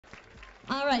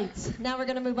All right, now we're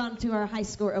going to move on to our high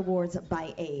score awards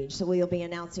by age. So we'll be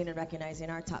announcing and recognizing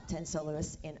our top 10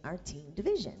 soloists in our team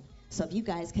division. So if you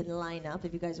guys can line up,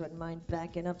 if you guys wouldn't mind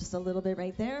backing up just a little bit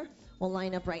right there, we'll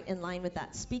line up right in line with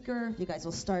that speaker. You guys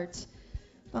will start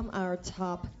from our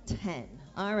top 10.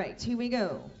 All right, here we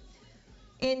go.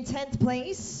 In 10th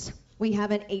place, we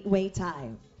have an 8-way tie.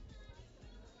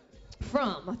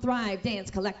 From Thrive Dance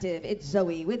Collective, it's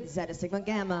Zoe with Zeta Sigma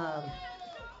Gamma.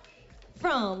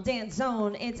 From Dance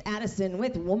Zone, it's Addison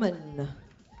with Woman.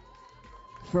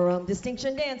 From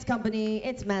Distinction Dance Company,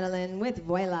 it's Madelyn with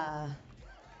Vuela.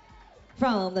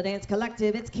 From the Dance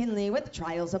Collective, it's Kinley with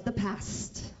Trials of the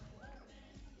Past.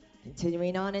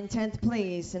 Continuing on in 10th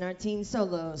place in our teen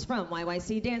solos, from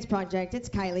YYC Dance Project, it's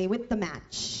Kylie with The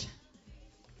Match.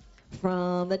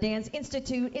 From the Dance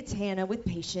Institute, it's Hannah with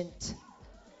Patient.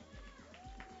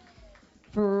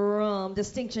 From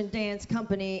Distinction Dance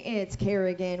Company, it's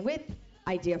Kerrigan with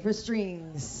Idea for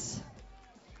Strings.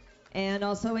 And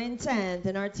also in 10th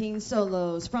in our teen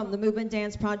solos, from the Movement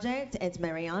Dance Project, it's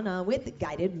Mariana with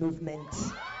Guided Movement.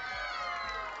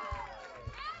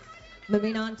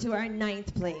 Moving on to our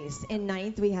 9th place. In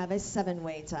 9th, we have a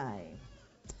 7-way tie.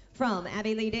 From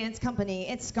Avery Dance Company,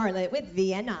 it's Scarlett with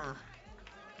Vienna.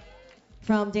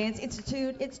 From Dance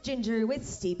Institute, it's Ginger with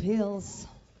Steep Hills.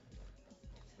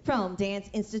 From Dance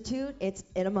Institute, it's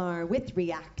Itamar with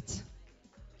React.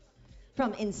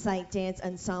 From Insight Dance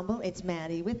Ensemble, it's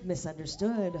Maddie with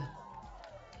Misunderstood.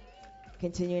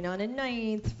 Continuing on in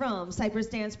 9th, from Cypress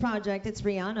Dance Project, it's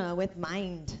Rihanna with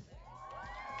Mind.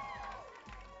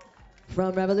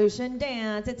 From Revolution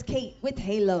Dance, it's Kate with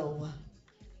Halo.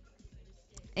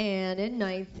 And in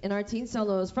 9th, in our teen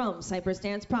solos, from Cypress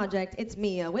Dance Project, it's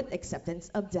Mia with Acceptance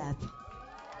of Death.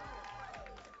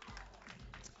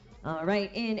 All right,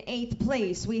 in 8th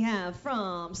place, we have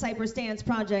from Cypress Dance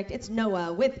Project, it's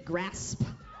Noah with Grasp.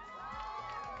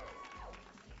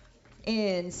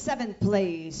 In 7th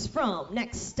place, from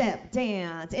Next Step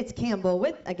Dance, it's Campbell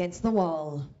with Against the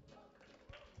Wall.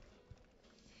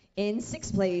 In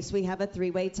 6th place, we have a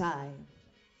 3-way tie.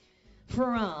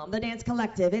 From the Dance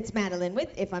Collective, it's Madelyn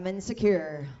with If I'm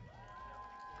Insecure.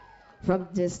 From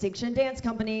Distinction Dance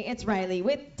Company, it's Ryleigh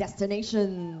with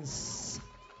Destinations.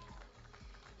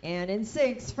 And in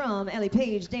 6th, from Ellie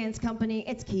Paige Dance Company,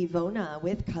 it's Kivona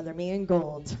with Color Me in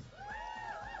Gold.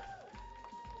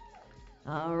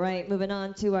 All right, moving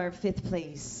on to our 5th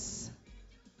place.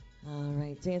 All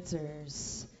right,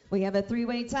 dancers. We have a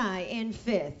 3-way tie in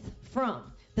 5th. From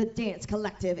the Dance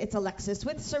Collective, it's Alexis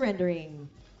with Surrendering.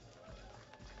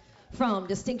 From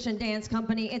Distinction Dance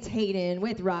Company, it's Haiden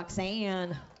with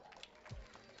Roxanne.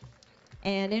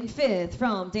 And in 5th,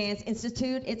 from Dance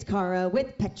Institute, it's Cara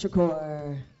with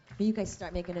Petricor. Will you guys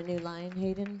start making a new line,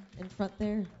 Haiden, in front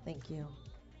there? Thank you.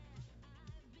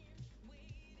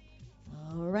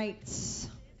 All right.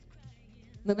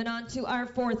 Moving on to our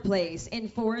 4th place. In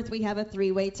 4th, we have a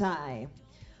 3-way tie.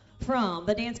 From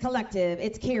the Dance Collective,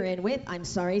 it's Kieran with I'm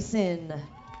Sorry Sin.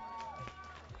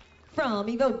 From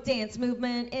Evoke Dance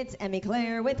Movement, it's Emmy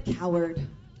Claire with Coward.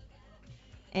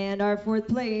 And our 4th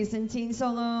place in teen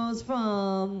solos,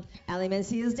 from Ali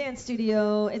Mancillas Dance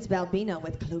Studio, it's Balbina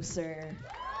with Closer.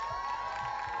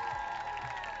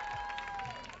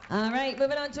 All right,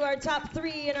 moving on to our top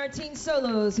 3 in our teen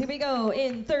solos. Here we go.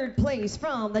 In 3rd place,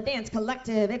 from the Dance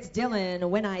Collective, it's Dilyn,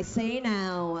 When I Say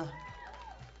Now.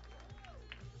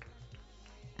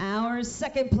 Our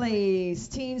 2nd place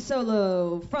teen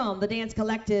solo, from the Dance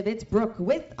Collective, it's Brooke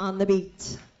with On the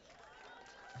Beat.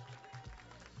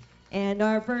 And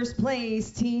our 1st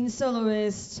place teen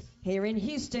soloist here in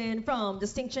Houston, from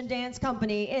Distinction Dance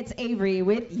Company, it's Avery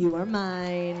with You Are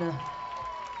Mine.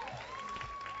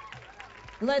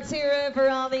 Let's hear it for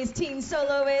all these teen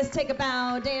soloists. Take a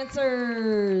bow,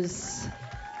 dancers.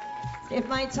 If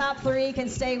my top 3 can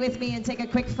stay with me and take a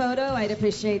quick photo, I'd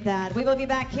appreciate that. We will be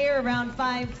back here around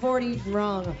 5:40,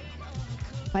 wrong.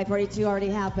 5:42 already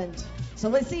happened. So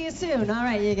let's see you soon. All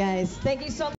right, you guys. Thank you so much.